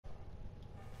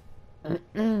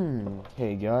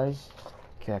Hey guys,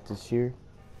 Cactus here.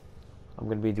 I'm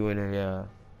gonna be doing a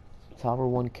Tower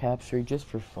 1 capture just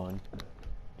for fun,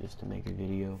 just to make a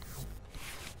video.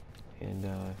 And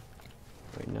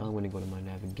right now I'm gonna go to my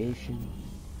navigation,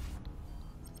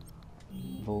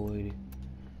 void,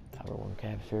 Tower 1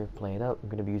 capture, play it out. I'm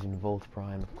gonna be using Volt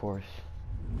Prime, of course.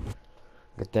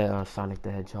 Get that Sonic the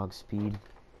Hedgehog speed.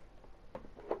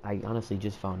 I honestly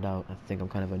just found out, I think I'm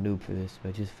kind of a noob for this, but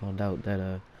I just found out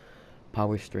that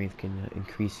power strength can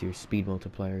increase your speed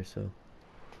multiplier, so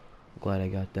I'm glad I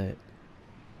got that.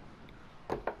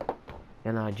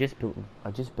 And I just built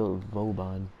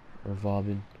Vauban or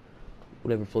Vauban,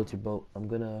 whatever floats your boat. I'm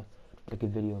gonna make a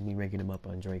video of me ranking him up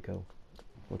on Draco,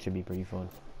 which should be pretty fun.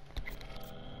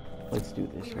 Let's do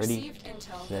this. We Ready? received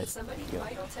intel Set, that somebody go.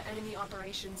 vital to enemy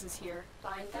operations is here.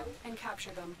 Find them and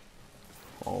capture them.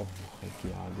 Oh my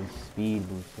god, this speed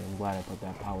booster. I'm glad I put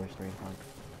that power strength on.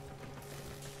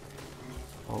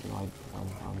 Oh no,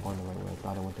 I'm going the right way. I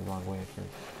thought I went the wrong way at first.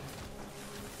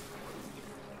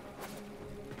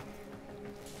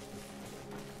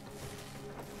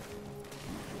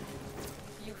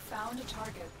 You found a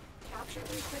target. Capture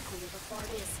them quickly before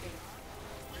they escape.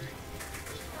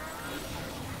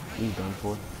 He's done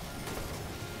for.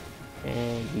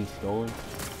 And he's stolen.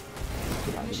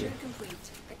 Get out of here. Mission complete.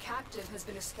 The captive has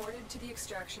been escorted to the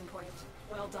extraction point.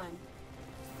 Well done.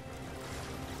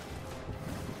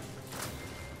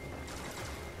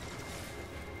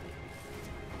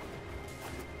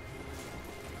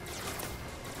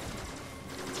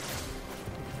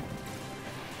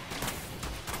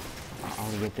 I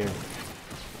want to get there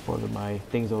before my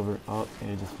thing's over. Oh,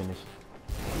 and it just finished.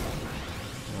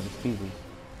 Now the speed boost.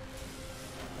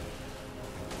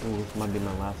 Ooh, this might be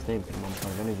my last day because I'm almost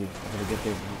out of energy. I gotta get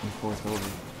there before it's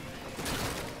over.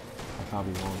 I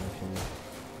probably won't actually.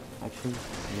 Actually,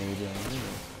 maybe I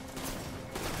will.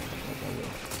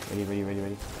 Okay,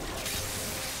 ready.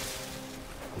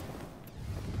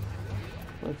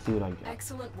 Let's see what I get.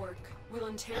 Excellent work. We'll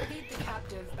interrogate the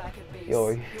captive back at base.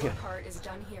 Yo, Your part is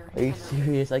done here. Are you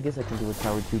serious? I guess I can do a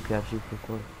Tower 2 capture for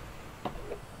fun.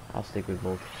 I'll stick with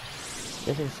both. It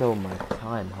doesn't show my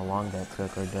time, how long that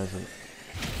took, or does it?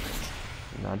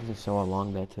 No, it doesn't show how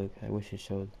long that took. I wish it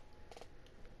showed.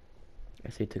 I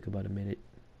say it took about a minute.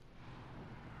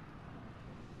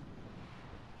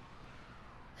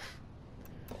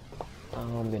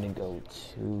 I'm gonna go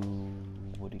to...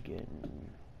 what again?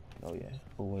 Oh yeah.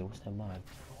 Oh wait, what's that mod?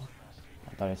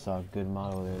 I thought I saw a good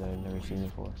model there that I've never seen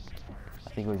before. I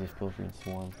think it was just Pilfering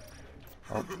Swarm.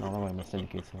 Oh, no, I'm going to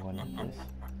Syndicate, so why not this?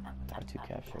 Tower 2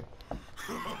 capture.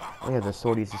 Oh yeah, the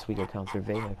sorties this week are Counter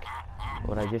Vayhek.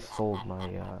 But I just sold my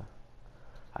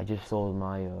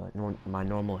my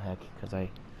normal heck because I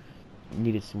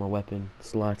needed some more weapon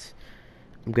slots.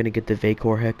 I'm gonna get the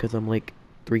Vaycor heck because I'm like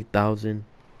 3,000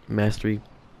 mastery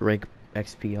rank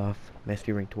XP off,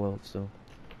 mastery rank 12, so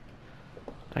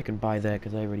I can buy that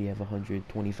because I already have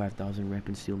 125,000 rep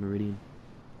in Steel Meridian,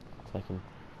 so I can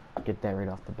get that right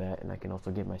off the bat, and I can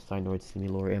also get my Cynoid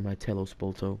Simulor and my Telos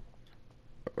Bolto,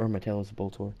 or my Telos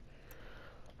Boltor.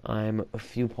 I'm a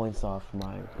few points off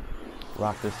my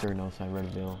Rock the Cernos on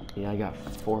Redville. Yeah, I got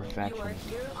 4 factions. You are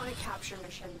here on a capture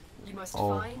mission. You must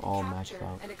all find, maxed capture,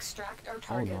 out. and extract our Oh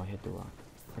target. no, I hit the rock.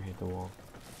 Or hit the wall.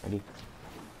 Ready?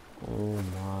 Oh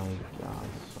my god,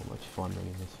 so much fun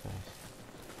running this fast.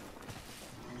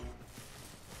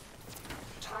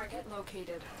 Target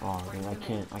located. Oh man,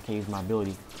 I can't use my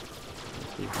ability.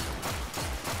 Let's see.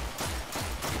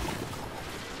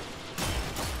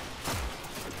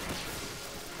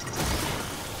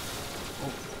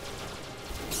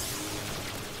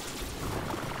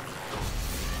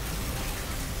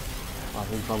 Oh,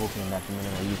 his bubble came back the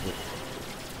minute I used it.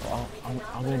 Oh,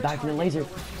 I'm gonna die from the laser.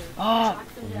 Ah,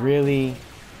 really?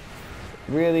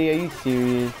 Really? Are you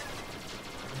serious?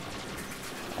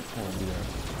 That's gonna be it.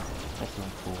 That's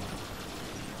not cool.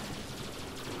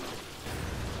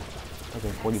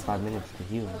 Okay, 45 minutes to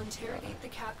heal. We'll interrogate the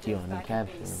captive Heal on the back at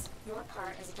capture. base. Your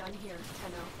part is done here,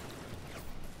 Tenno.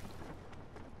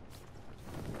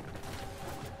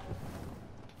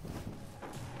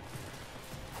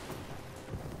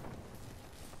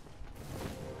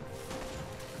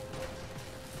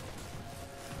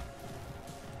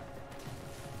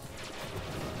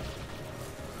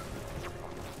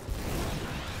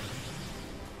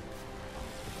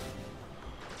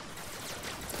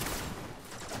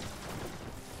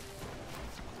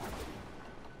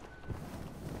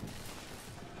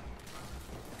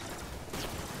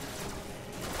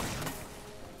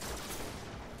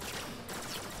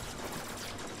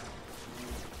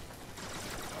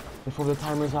 before the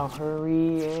timer's out.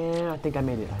 Hurry! And I think I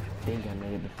made it. I think I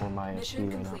made it before my Mission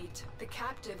speed ran out. complete. The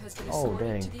captive has been Oh escorted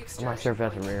dang! to the I'm not sure extraction if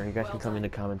that's point. rare. You guys Well can come in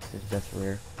done. the comments if that's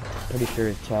rare. Pretty sure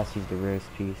his chassis is the rarest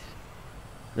piece.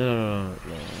 No.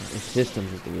 His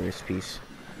systems is the rarest piece.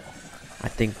 I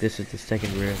think this is the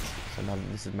second rarest. So now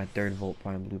this is my third Volt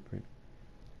Prime blueprint.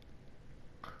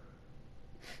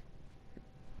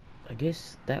 I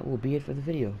guess that will be it for the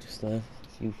video. Just a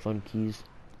few fun keys.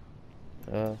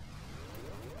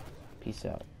 Peace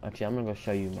out. Actually, I'm gonna go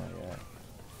show you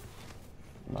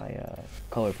my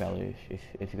color palette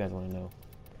if you guys want to know.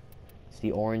 It's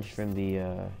the orange from the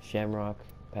Shamrock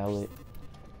palette,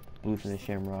 blue from the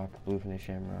Shamrock, blue from the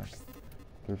Shamrock,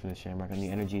 blue from the Shamrock, and the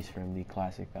energies from the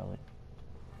classic palette.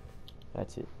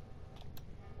 That's it.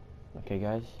 Okay,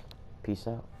 guys. Peace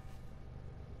out.